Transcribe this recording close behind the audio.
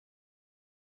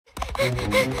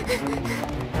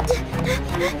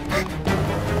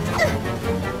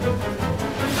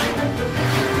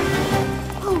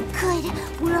Oh, good.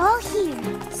 We're all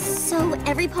here. So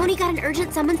every pony got an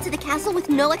urgent summons to the castle with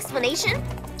no explanation?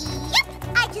 Yep.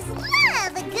 I just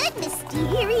love a good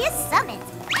mysterious summons.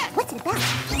 What's it about?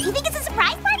 You think it's a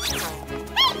surprise party?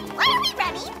 Hey, why are we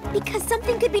running? Because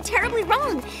something could be terribly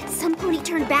wrong. Some pony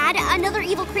turned bad, another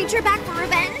evil creature back for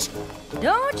revenge.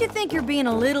 Don't you think you're being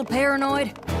a little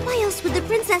paranoid? Why else would the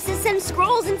princesses send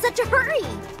scrolls in such a hurry?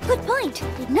 Good point.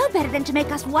 You'd know better than to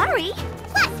make us worry.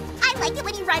 Plus, I like it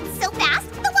when he runs so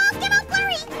fast, the walls get all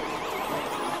blurry.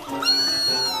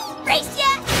 Race ya!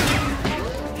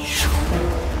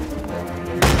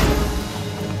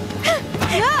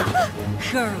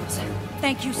 Girls,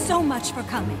 thank you so much for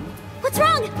coming. What's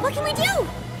wrong? What can we do?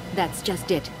 That's just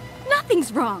it.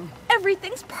 Nothing's wrong.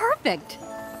 Everything's perfect.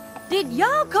 Did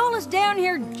y'all call us down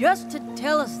here just to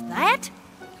tell us that?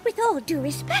 With all due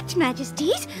respect,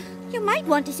 Majesties, you might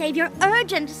want to save your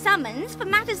urgent summons for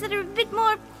matters that are a bit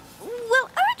more, well,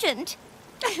 urgent.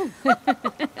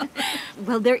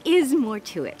 Well, there is more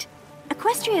to it.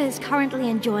 Equestria is currently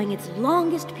enjoying its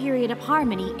longest period of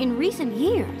harmony in recent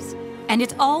years. And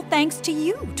it's all thanks to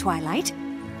you, Twilight.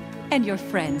 And your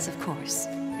friends, of course.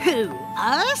 Who,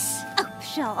 us? Oh,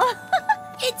 sure.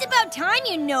 It's about time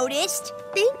you noticed.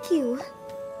 Thank you.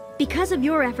 Because of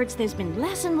your efforts, there's been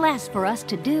less and less for us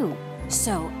to do.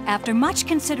 So, after much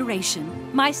consideration,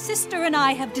 my sister and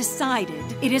I have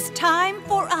decided it is time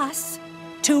for us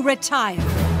to retire.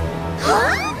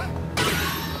 Huh?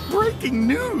 Breaking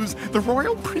news! The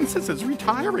royal princess is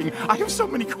retiring. I have so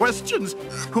many questions.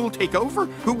 Who will take over?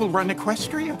 Who will run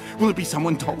Equestria? Will it be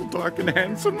someone tall, dark, and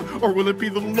handsome? Or will it be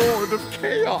the Lord of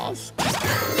Chaos?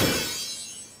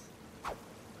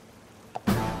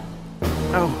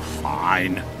 Oh,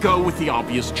 fine. Go with the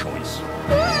obvious choice.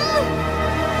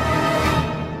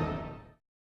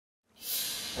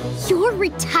 You're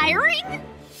retiring?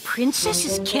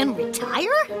 Princesses can retire?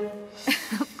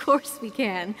 Of course we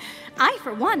can. I,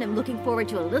 for one, am looking forward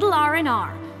to a little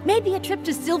R&R. Maybe a trip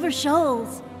to Silver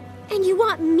Shoals. And you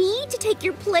want me to take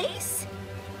your place?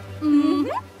 Mm-hmm.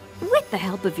 With the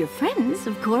help of your friends,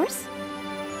 of course.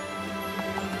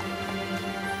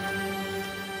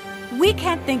 We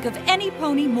can't think of any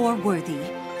pony more worthy.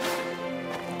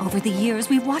 Over the years,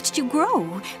 we've watched you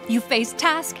grow. You faced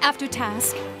task after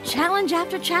task. Challenge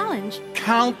after challenge.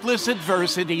 Countless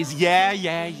adversities.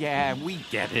 Yeah, we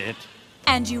get it.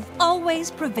 And you've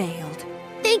always prevailed.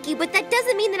 Thank you, but that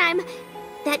doesn't mean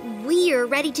that we're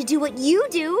ready to do what you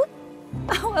do.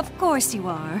 Oh, of course you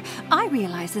are. I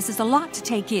realize this is a lot to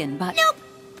take in, but... Nope.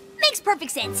 Makes perfect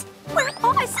sense. We're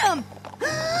awesome.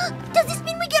 Does this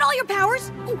mean we get all your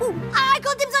powers? Ooh, I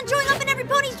call dibs on showing up in every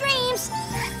pony's dreams.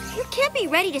 You can't be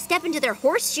ready to step into their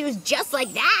horseshoes just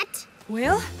like that.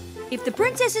 Well, if the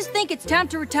princesses think it's time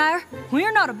to retire,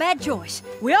 we're not a bad choice.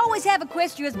 We always have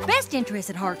Equestria's best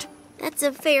interests at heart. That's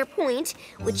a fair point,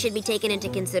 which should be taken into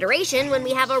consideration when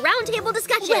we have a roundtable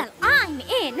discussion. Well, I'm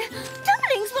in.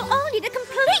 Dumplings will all need a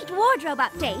complete wardrobe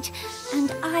update.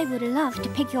 And I would love to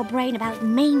pick your brain about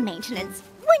main maintenance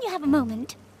when you have a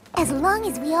moment. As long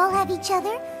as we all have each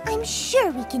other, I'm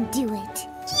sure we can do it.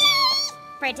 Yay!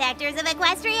 Protectors of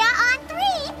Equestria on 3.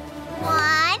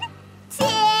 1,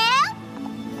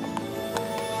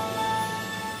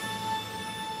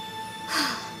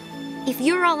 2... If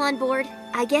you're all on board,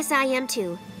 I guess I am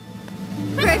too.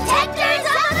 Protectors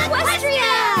of Equestria!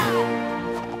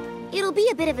 It'll be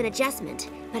a bit of an adjustment,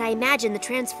 but I imagine the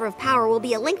transfer of power will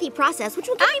be a lengthy process, which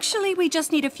will Actually, we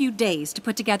just need a few days to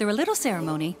put together a little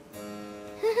ceremony.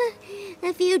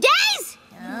 A few days?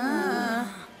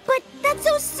 But that's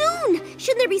so soon!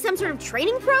 Shouldn't there be some sort of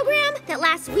training program that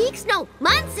lasts weeks, no,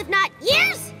 months, if not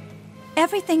years?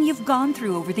 Everything you've gone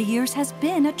through over the years has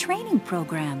been a training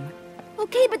program.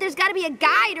 Okay, but there's gotta be a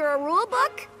guide or a rule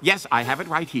book? Yes, I have it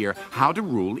right here. How to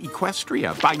Rule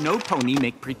Equestria by No Pony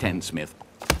Make Pretend Smith.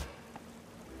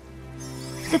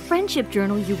 The friendship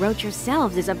journal you wrote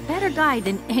yourselves is a better guide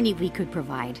than any we could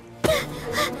provide.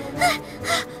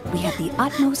 We have the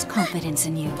utmost confidence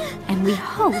in you, and we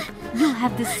hope you'll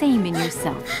have the same in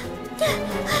yourself.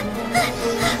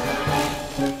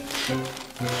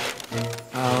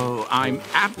 Oh, I'm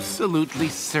absolutely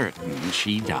certain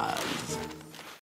she does.